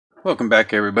Welcome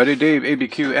back, everybody. Dave,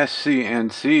 ABQ,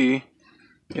 SCNC.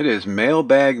 It is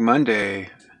Mailbag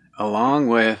Monday, along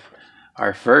with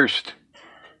our first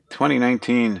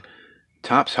 2019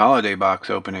 Topps Holiday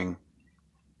Box opening.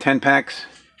 10 packs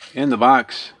in the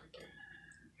box.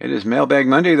 It is Mailbag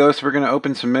Monday, though, so we're going to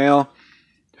open some mail.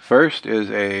 First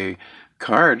is a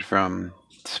card from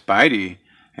Spidey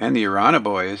and the Irana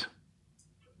Boys.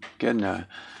 Getting a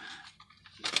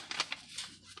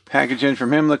package in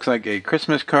from him. Looks like a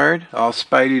Christmas card, all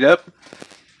Spidey'd up.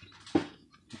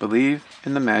 Believe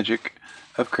in the magic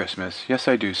of Christmas. Yes,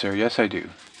 I do, sir. Yes, I do.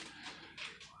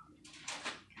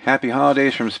 Happy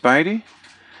holidays from Spidey.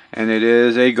 And it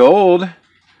is a gold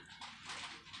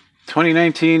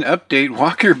 2019 update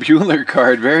Walker Buehler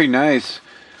card. Very nice.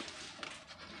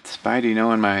 Spidey,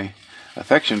 knowing my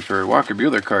affection for Walker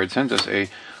Buehler card, sent us a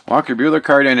Walker Buehler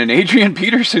card and an Adrian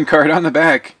Peterson card on the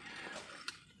back.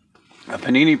 A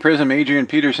Panini Prism Adrian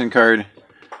Peterson card.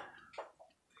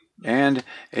 And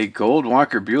a gold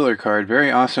Walker Buehler card. Very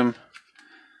awesome.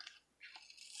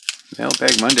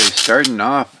 Mailbag Monday starting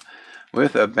off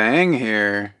with a bang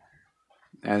here,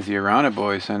 as the Irana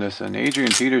Boys send us an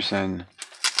Adrian Peterson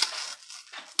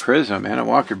Prism and a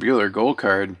Walker Buehler gold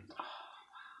card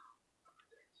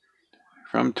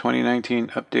from 2019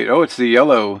 update. Oh, it's the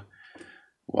yellow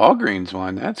Walgreens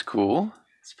one. That's cool.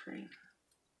 It's pretty.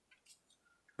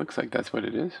 Looks like that's what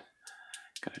it is.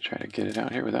 Gotta try to get it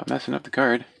out here without messing up the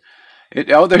card.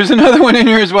 Oh, there's another one in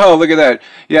here as well. Look at that.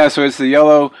 Yeah, so it's the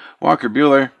yellow Walker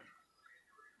Buehler.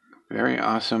 Very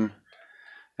awesome.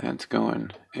 That's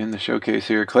going in the showcase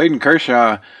here. Clayton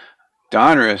Kershaw,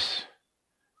 Donruss.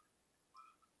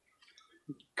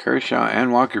 Kershaw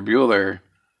and Walker Buehler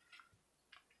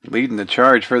leading the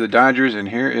charge for the Dodgers. And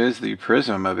here is the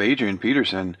Prism of Adrian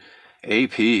Peterson,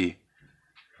 AP.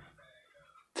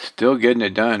 Still getting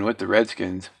it done with the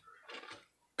Redskins.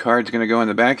 Card's going to go in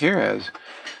the back here, as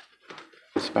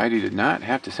Spidey did not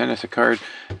have to send us a card.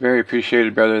 Very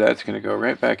appreciated, brother. That's going to go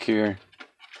right back here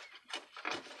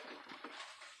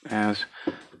as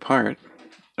part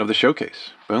of the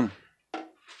showcase. Boom.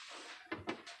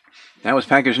 That was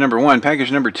package number one.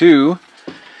 Package number two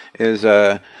is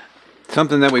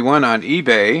something that we won on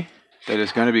eBay that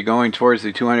is going to be going towards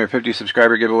the 250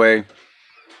 subscriber giveaway.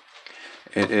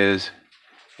 It is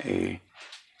a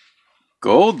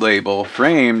gold label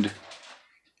framed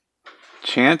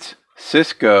Chance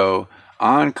Sisco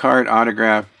on-card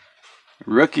autograph,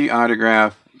 rookie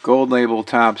autograph, gold label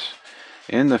Topps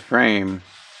in the frame.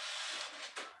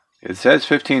 It says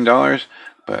 $15,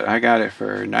 but I got it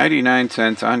for 99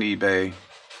 cents on eBay.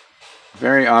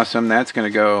 Very awesome. That's going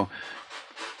to go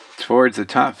towards the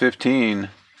top 15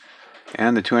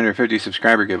 and the 250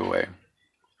 subscriber giveaway.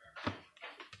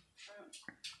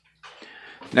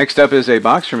 Next up is a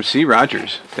box from C.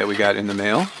 Rogers that we got in the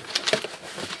mail.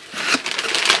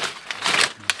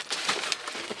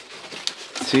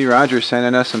 C. Rogers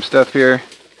sending us some stuff here.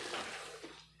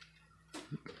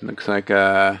 Looks like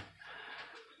a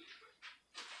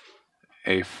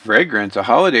fragrance, a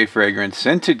holiday fragrance,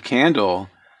 scented candle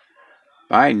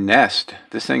by Nest.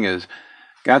 This thing has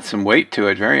got some weight to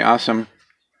it. Very awesome.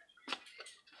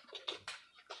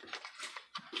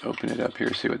 Open it up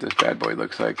here, see what this bad boy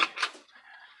looks like.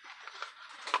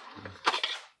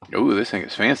 Oh, this thing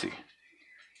is fancy.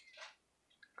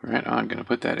 Right on. Gonna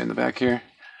put that in the back here.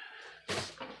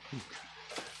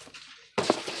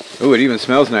 Oh, it even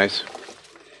smells nice.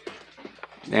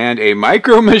 And a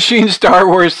Micro Machine Star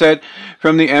Wars set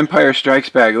from the Empire Strikes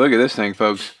Back. Look at this thing,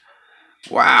 folks.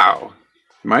 Wow.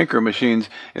 Micro Machines.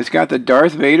 It's got the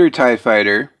Darth Vader TIE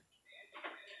Fighter,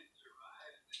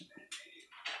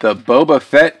 the Boba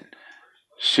Fett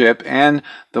ship, and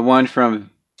the one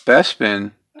from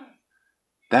Bespin.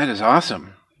 That is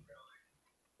awesome.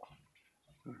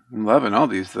 I'm loving all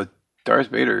these. The Darth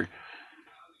Vader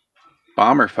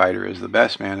Bomber Fighter is the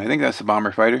best, man. I think that's the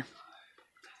Bomber Fighter.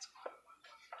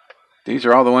 These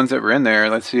are all the ones that were in there.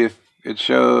 Let's see if it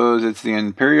shows. It's the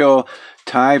Imperial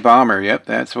TIE Bomber. Yep,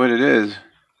 that's what it is.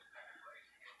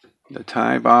 The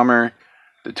TIE Bomber,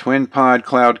 the Twin Pod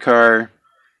Cloud Car,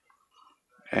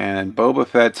 and Boba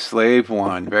Fett Slave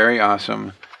One. Very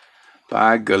awesome.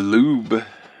 By Galoob.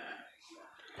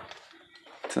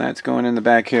 So that's going in the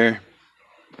back here.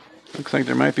 Looks like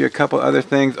there might be a couple other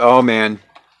things. Oh, man.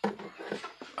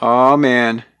 Oh,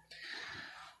 man.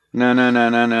 No, no, no,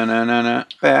 no, no, no, no, no.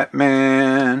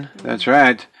 Batman. That's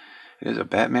right. It is a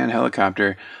Batman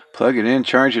helicopter. Plug it in,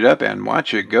 charge it up, and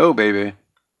watch it go, baby.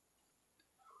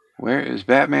 Where is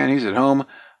Batman? He's at home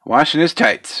washing his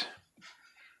tights.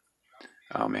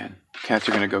 Oh, man. Cats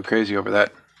are going to go crazy over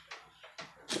that.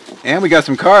 And we got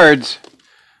some cards.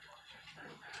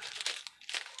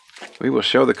 we will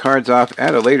show the cards off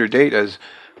at a later date, as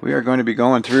we are going to be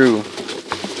going through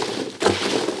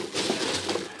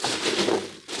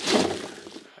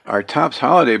our Topps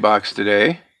holiday box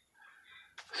today.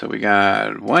 So we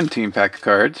got 1 team pack of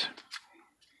cards,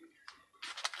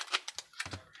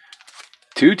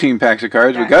 2 team packs of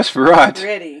cards with Gus Farrat,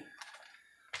 Ready.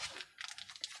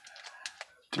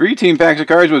 3 team packs of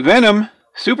cards with Venom,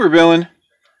 super villain,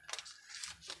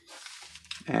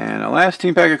 and a last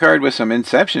team pack of card with some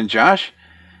Inception, Josh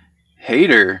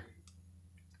Hader.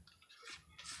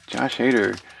 Josh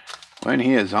Hader, when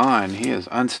he is on, he is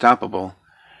unstoppable.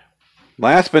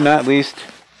 Last but not least,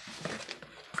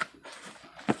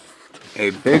 a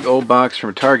big old box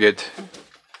from Target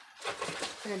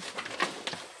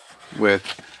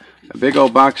with a big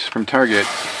old box from Target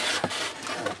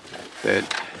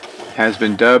that has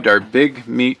been dubbed our Big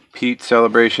Meat Pete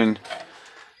celebration.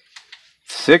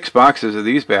 6 boxes of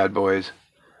these bad boys.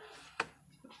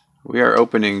 We are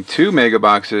opening 2 mega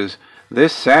boxes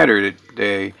this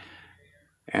Saturday,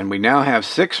 and we now have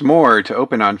 6 more to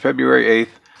open on February 8th.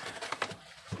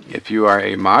 If you are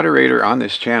a moderator on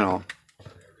this channel,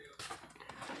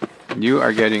 you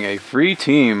are getting a free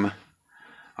team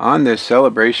on this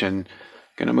celebration.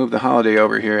 Going to move the holiday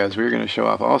over here as we're going to show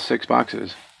off all 6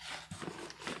 boxes.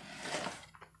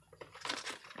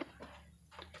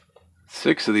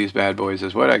 6 of these bad boys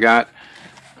is what I got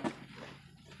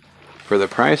for the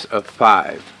price of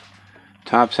 5.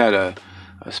 Topps had a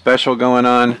special going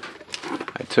on.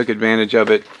 I took advantage of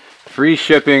it. Free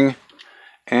shipping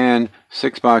and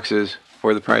 6 boxes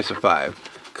for the price of 5.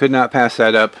 Could not pass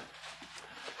that up.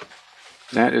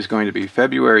 That is going to be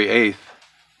February 8th.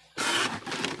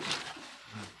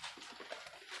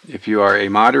 If you are a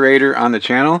moderator on the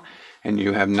channel and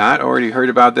you have not already heard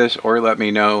about this or let me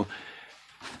know,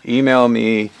 email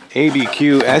me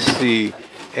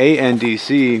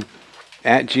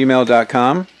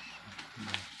abqscandc@gmail.com.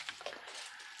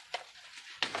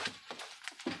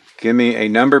 Give me a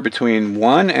number between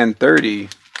 1 and 30.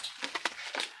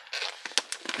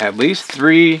 At least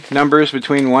 3 numbers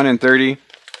between 1 and 30,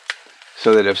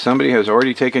 so that if somebody has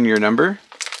already taken your number,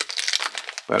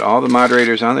 but all the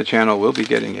moderators on the channel will be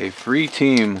getting a free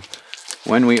team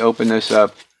when we open this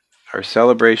up, our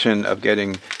celebration of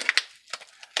getting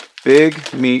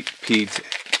Big Meat Pete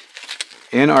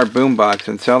in our boombox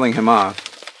and selling him off.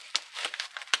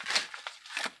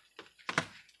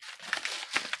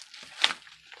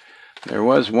 There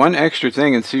was one extra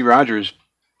thing in C. Rogers'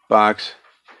 box.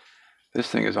 This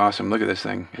thing is awesome. Look at this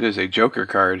thing. It is a Joker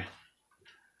card.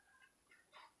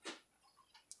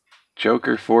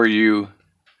 Joker for you.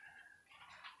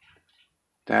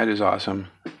 That is awesome.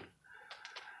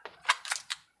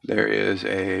 There is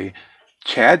a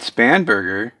Chad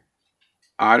Spanberger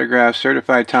autograph,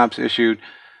 certified Topps issued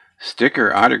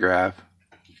sticker autograph,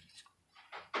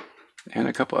 and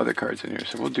a couple other cards in here.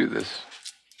 So we'll do this.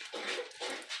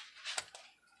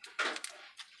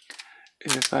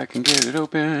 If I can get it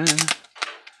open.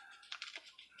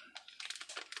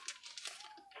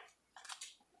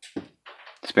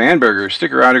 Spanberger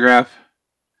sticker autograph.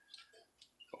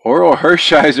 Oral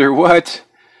Hershiser, what?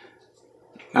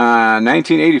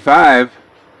 1985.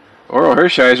 Oral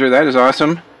Hershiser, that is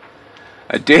awesome.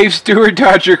 A Dave Stewart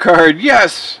Dodger card,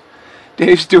 yes!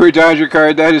 Dave Stewart Dodger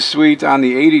card, that is sweet, on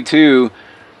the 82.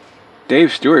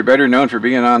 Dave Stewart, better known for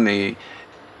being on the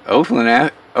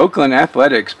Oakland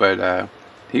Athletics, but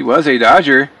he was a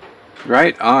Dodger.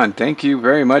 Right on. Thank you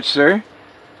very much, sir.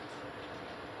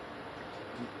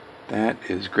 That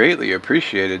is greatly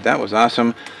appreciated. That was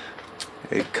awesome.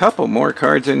 A couple more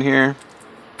cards in here.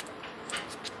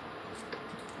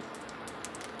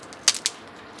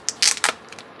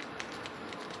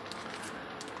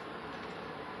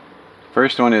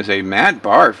 First one is a Matt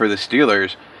Barr for the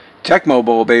Steelers. Tecmo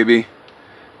Bowl, baby.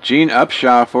 Gene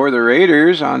Upshaw for the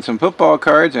Raiders on some football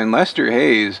cards, and Lester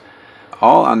Hayes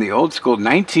all on the old school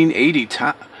 1980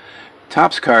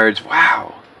 Topps cards.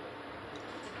 Wow.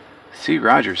 C.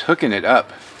 Rogers hooking it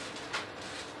up.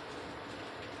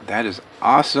 That is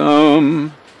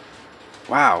awesome.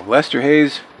 Wow. Lester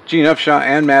Hayes, Gene Upshaw,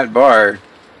 and Matt Barr.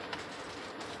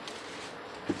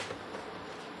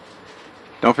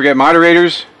 Don't forget,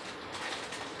 moderators,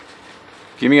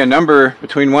 give me a number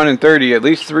between 1 and 30, at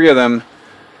least 3 of them.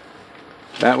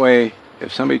 That way,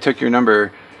 if somebody took your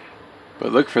number,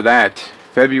 but look for that.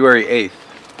 February 8th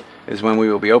is when we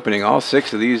will be opening all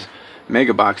 6 of these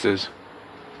mega boxes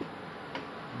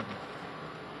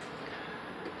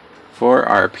for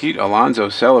our Pete Alonso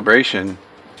celebration.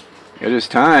 It is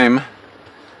time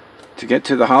to get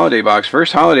to the holiday box.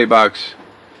 First holiday box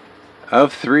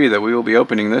of 3 that we will be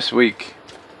opening this week.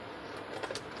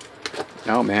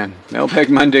 Oh man, Mailbag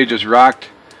Monday just rocked.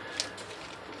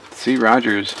 C.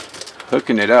 Rogers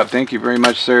hooking it up. Thank you very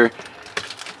much, sir.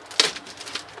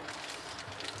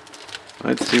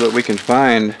 Let's see what we can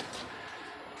find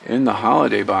in the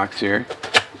holiday box here.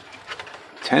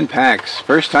 10 packs.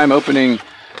 First time opening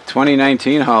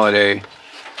 2019 holiday.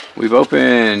 We've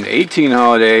opened 18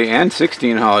 holiday and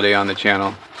 16 holiday on the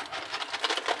channel,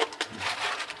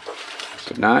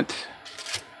 but not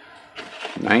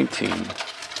 19.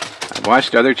 I've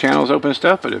watched other channels open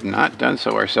stuff, but have not done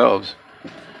so ourselves.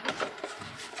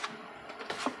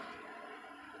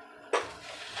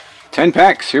 10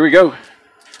 packs, here we go.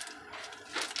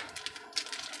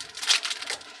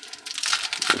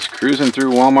 Just cruising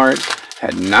through Walmart.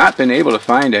 Had not been able to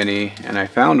find any, and I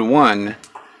found one,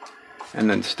 and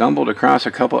then stumbled across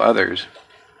a couple others.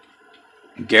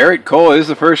 Garrett Cole is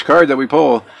the first card that we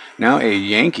pull. Now a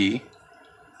Yankee.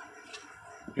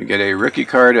 We get a rookie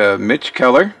card of Mitch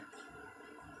Keller.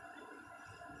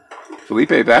 Felipe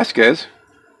Vasquez.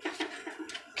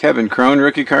 Kevin Crone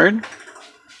rookie card.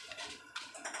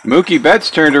 Mookie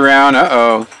Betts turned around.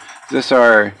 Uh-oh. Is this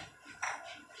our...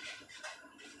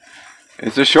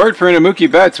 It's a short print of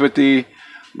Mookie Betts with the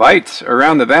lights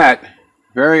around the bat.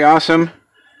 Very awesome.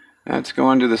 That's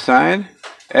going to the side.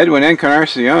 Edwin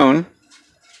Encarnacion.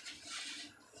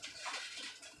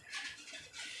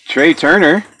 Trey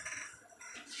Turner.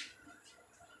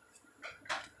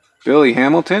 Billy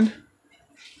Hamilton.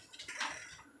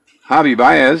 Javi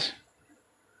Baez.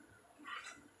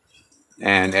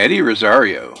 And Eddie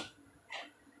Rosario.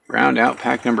 Round out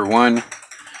pack number 1.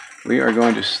 We are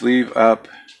going to sleeving up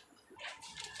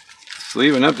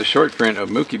the short print of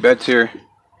Mookie Betts here.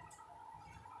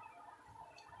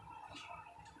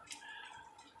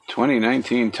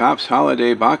 2019 Topps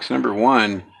Holiday box number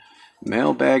 1.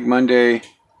 Mailbag Monday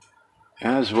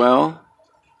as well.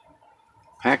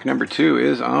 Pack number 2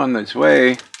 is on its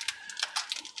way.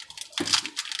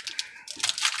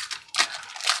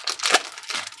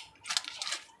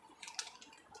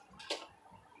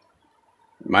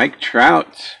 Mike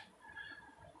Trout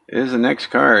is the next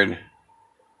card.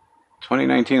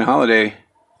 2019 Holiday.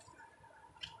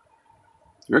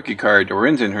 Rookie card,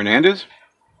 Dorinzin Hernandez.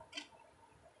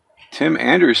 Tim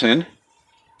Anderson.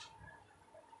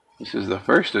 This is the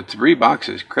first of 3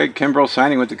 boxes. Craig Kimbrell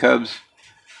signing with the Cubs.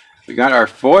 We got our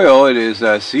foil. It is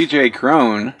C.J.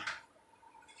 Crone.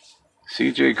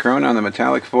 C.J. Crone on the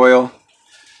metallic foil.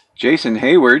 Jason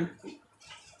Hayward.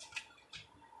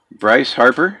 Bryce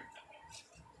Harper.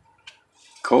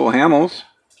 Cole Hamels.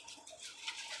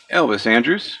 Elvis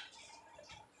Andrus.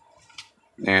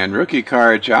 And rookie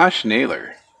card, Josh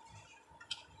Naylor.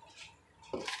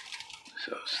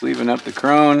 So sleeving up the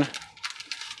Crone.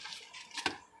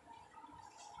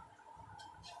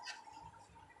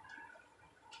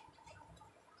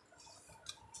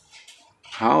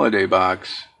 Holiday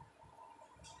box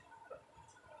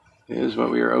is what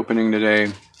we are opening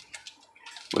today.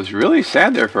 Was really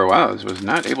sad there for a while. Was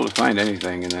not able to find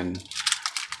anything, and then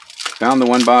found the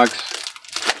one box.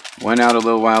 Went out a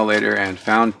little while later and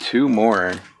found 2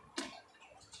 more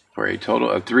for a total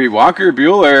of 3. Walker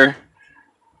Buehler,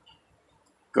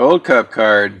 Gold Cup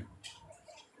card.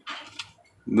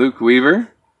 Luke Weaver,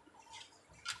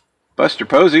 Buster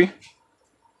Posey,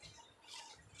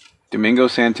 Domingo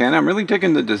Santana. I'm really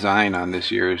digging the design on this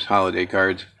year's holiday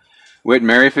cards. Whit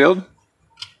Merrifield,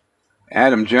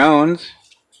 Adam Jones,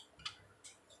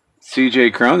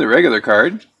 C.J. Crone, the regular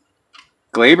card.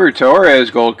 Gleyber Torres,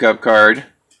 Gold Cup card.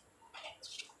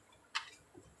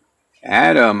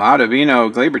 Adam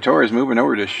Ottavino, Gleyber Torres moving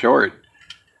over to short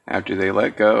after they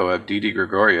let go of Didi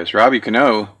Gregorius. Robbie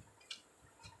Cano.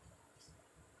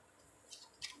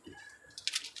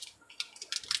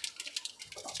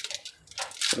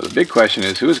 So the big question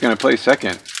is, who is going to play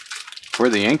second for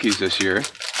the Yankees this year?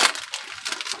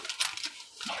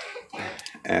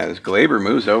 As Gleyber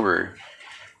moves over.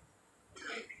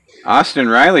 Austin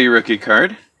Riley, rookie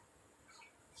card.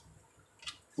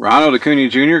 Ronald Acuna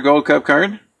Jr., Gold Cup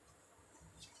card.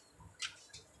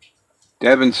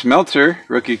 Devin Smeltzer,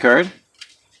 rookie card.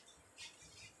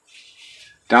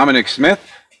 Dominic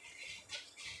Smith.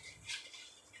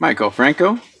 Michael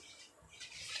Franco.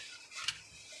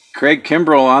 Craig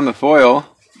Kimbrell on the foil.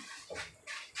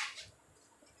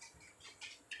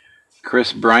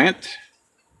 Chris Bryant.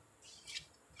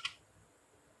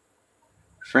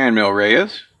 Franmil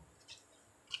Reyes.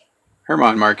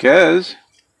 Herman Marquez.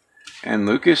 And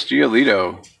Lucas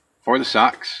Giolito for the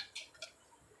Sox.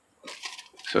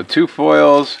 So 2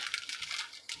 foils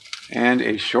and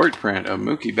a short print of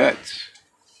Mookie Betts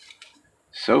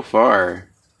so far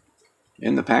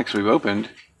in the packs we've opened.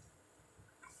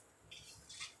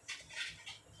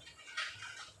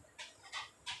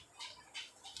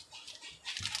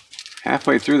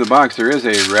 Halfway through the box, there is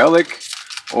a relic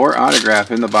or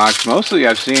autograph in the box. Mostly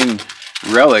I've seen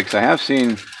relics. I have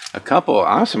seen a couple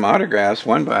awesome autographs,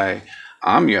 one by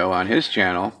Amyo on his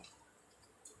channel.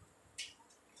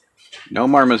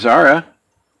 Nomar Mazara.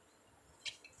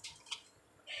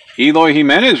 Eloy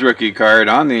Jimenez rookie card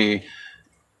on the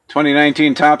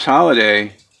 2019 Topps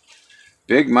Holiday.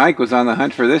 Big Mike was on the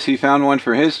hunt for this. He found one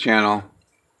for his channel.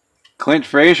 Clint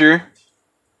Frazier.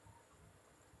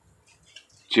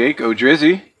 Jake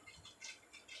O'Drizzy.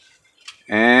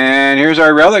 And here's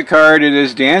our relic card. It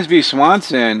is Dansby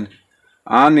Swanson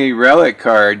on the relic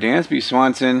card. Dansby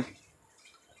Swanson.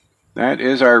 That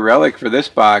is our relic for this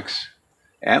box.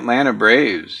 Atlanta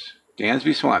Braves.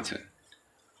 Dansby Swanson.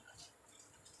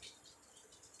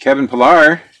 Kevin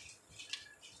Pillar.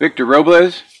 Victor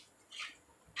Robles.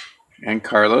 And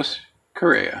Carlos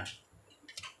Correa.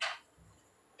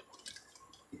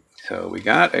 So we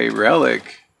got a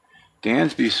relic.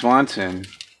 Dansby Swanson.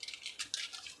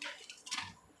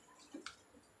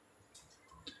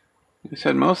 Like I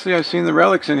said, mostly I've seen the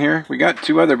relics in here. We got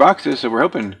 2 other boxes, so we're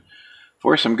hoping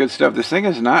for some good stuff. This thing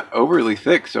is not overly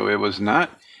thick, so it was not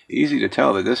easy to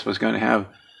tell that this was going to have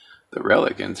the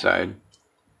relic inside.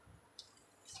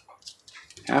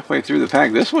 Halfway through the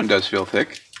pack, this one does feel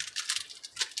thick.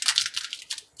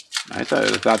 I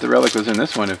thought the relic was in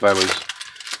this one if I was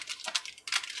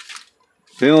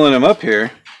filling them up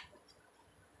here.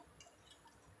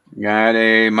 Got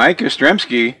a Mike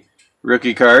Yastrzemski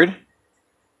rookie card.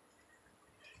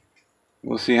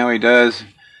 We'll see how he does,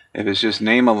 if it's just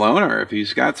name alone or if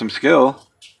he's got some skill.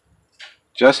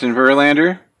 Justin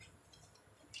Verlander.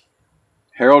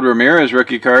 Harold Ramirez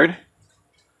rookie card.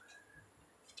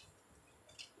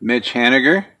 Mitch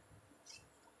Haniger.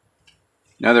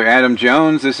 Another Adam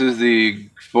Jones. This is the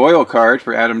foil card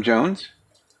for Adam Jones.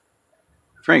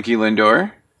 Frankie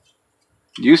Lindor.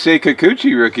 Yusei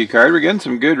Kikuchi rookie card. We're getting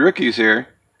some good rookies here.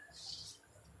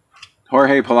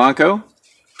 Jorge Polanco.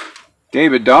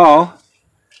 David Dahl.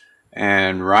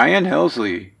 And Ryan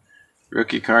Helsley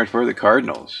rookie card for the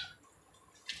Cardinals.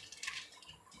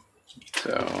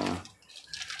 So,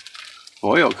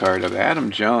 foil card of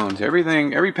Adam Jones.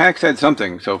 Every pack's had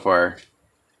something so far.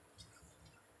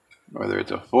 Whether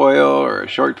it's a foil or a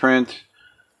short print.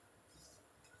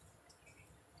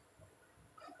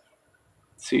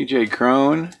 CJ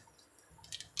Crone,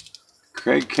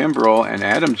 Craig Kimbrell, and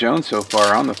Adam Jones so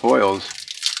far on the foils.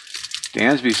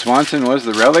 Dansby Swanson was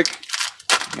the relic,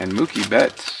 and Mookie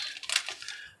Betts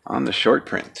on the short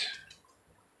print.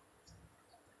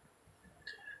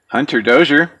 Hunter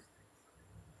Dozier,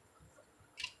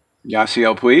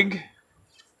 Yasiel Puig,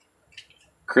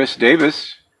 Chris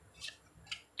Davis,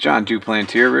 John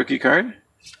Duplantier rookie card,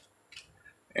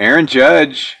 Aaron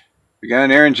Judge. We got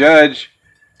an Aaron Judge.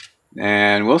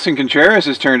 And Wilson Contreras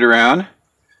has turned around.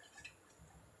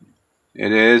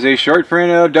 It is a short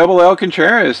print of Double L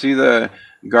Contreras. See the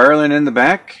garland in the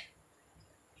back?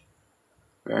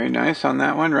 Very nice on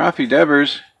that one. Rafi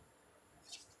Devers.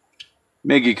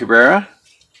 Miggy Cabrera.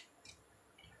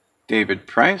 David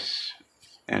Price.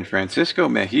 And Francisco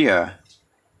Mejia.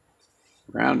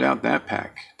 Round out that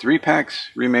pack. 3 packs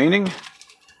remaining.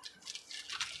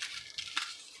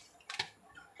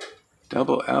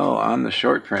 Double L on the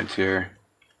short print here.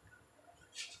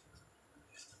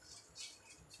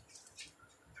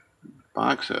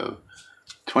 Box of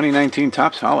 2019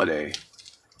 Topps Holiday.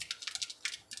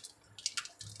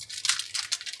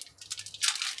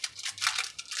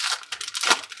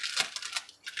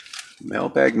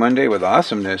 Mailbag Monday with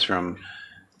awesomeness from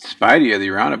Spidey of the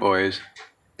Urana Boys.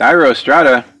 Thairo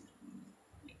Estrada,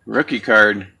 rookie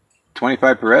card.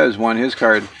 25 Perez won his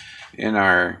card in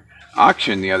our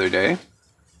auction the other day.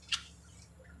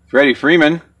 Freddie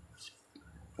Freeman,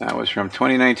 that was from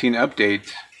 2019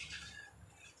 Update,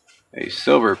 a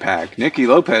silver pack. Nicky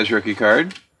Lopez rookie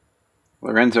card.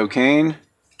 Lorenzo Cain,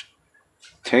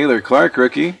 Taylor Clark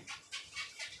rookie.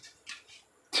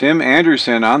 Tim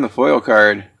Anderson on the foil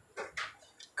card.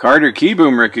 Carter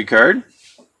Kieboom rookie card.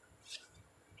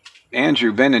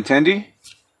 Andrew Benintendi,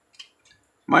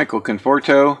 Michael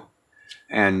Conforto,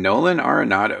 and Nolan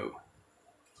Arenado.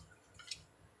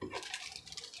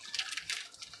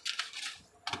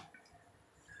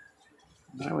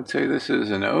 I would say this is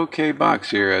an okay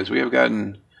box here, as we have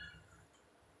gotten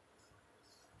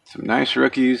some nice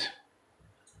rookies.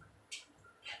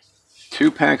 2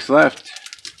 packs left.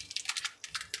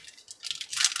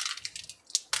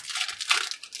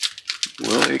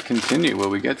 Will it continue? Will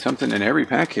we get something in every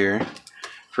pack here?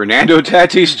 Fernando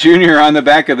Tatis Jr. on the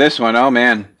back of this one. Oh,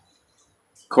 man.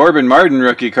 Corbin Martin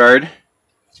rookie card.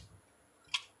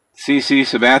 CC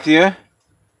Sabathia.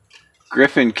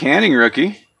 Griffin Canning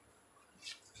rookie.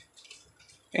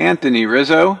 Anthony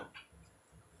Rizzo.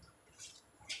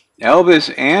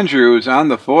 Elvis Andrus on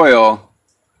the foil.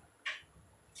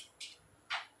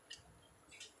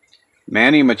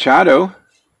 Manny Machado.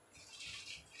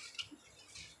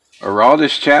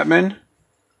 Aroldis Chapman.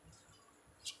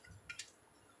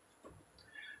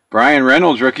 Brian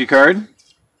Reynolds rookie card.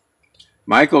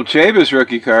 Michael Chavis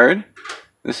rookie card.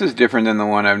 This is different than the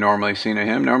one I've normally seen of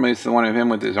him. Normally it's the one of him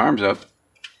with his arms up.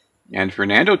 And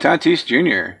Fernando Tatis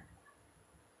Jr.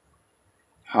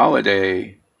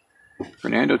 Holiday.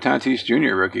 Fernando Tatis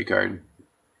Jr. rookie card.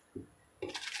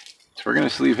 So we're going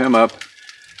to sleeve him up.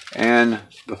 And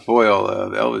the foil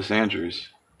of Elvis Andrus.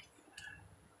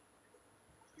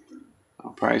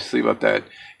 I'll probably sleeve up that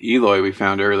Eloy we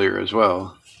found earlier as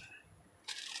well.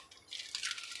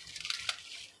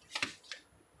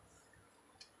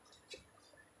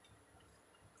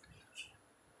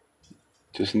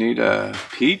 Just need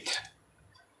Pete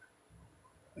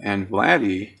and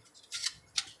Vladdy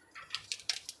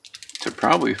to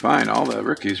probably find all the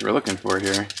rookies we're looking for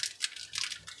here.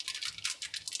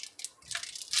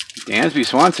 Dansby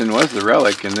Swanson was the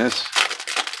relic in this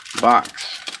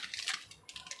box.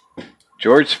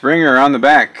 George Springer on the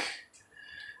back.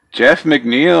 Jeff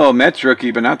McNeil, Mets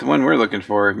rookie, but not the one we're looking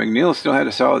for. McNeil still had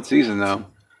a solid season, though.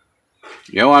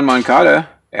 Yohan Moncada,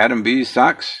 Adam B's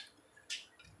Sox.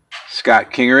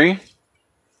 Scott Kingery.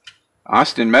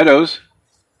 Austin Meadows.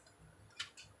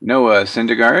 Noah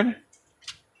Syndergaard.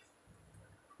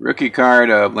 Rookie card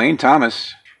of Lane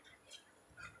Thomas.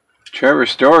 Trevor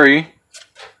Story.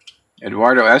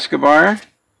 Eduardo Escobar.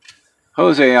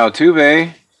 Jose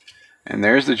Altuve. And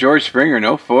there's the George Springer.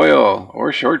 No foil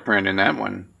or short print in that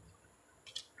one.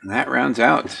 And that rounds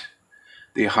out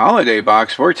the holiday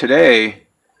box for today.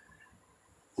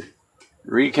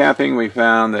 Recapping, we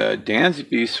found the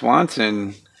Dansby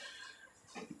Swanson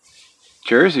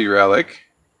jersey relic.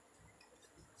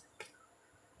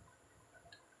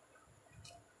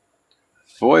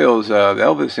 Foils of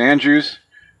Elvis Andrus.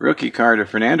 Rookie card of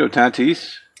Fernando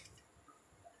Tatis.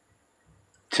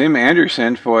 Tim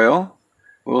Anderson foil.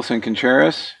 Wilson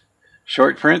Contreras.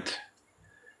 Short print.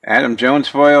 Adam Jones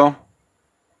foil.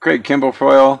 Craig Kimbrell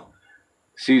foil.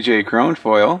 CJ Cron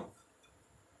foil.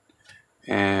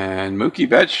 And Mookie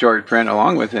Betts short print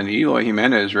along with an Eloy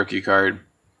Jimenez rookie card.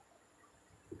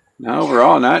 Now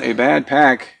overall, not a bad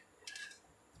pack.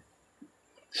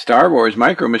 Star Wars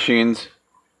Micro Machines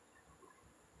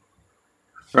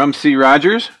from C.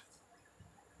 Rogers.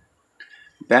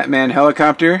 Batman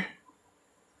Helicopter.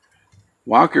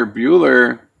 Walker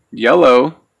Buehler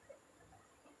Yellow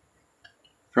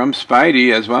from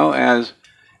Spidey, as well as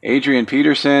Adrian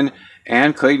Peterson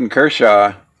and Clayton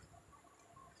Kershaw.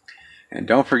 And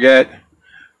don't forget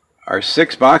our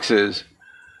 6 boxes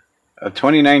of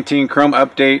 2019 Chrome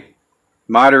Update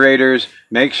moderators.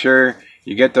 Make sure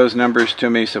you get those numbers to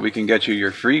me so we can get you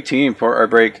your free team for our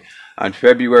break on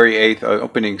February 8th.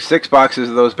 Opening 6 boxes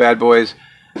of those bad boys.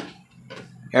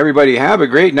 Everybody have a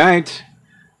great night.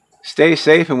 Stay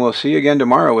safe, and we'll see you again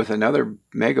tomorrow with another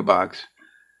mega box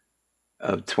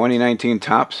of 2019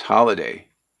 Topps Holiday.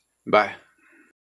 Bye.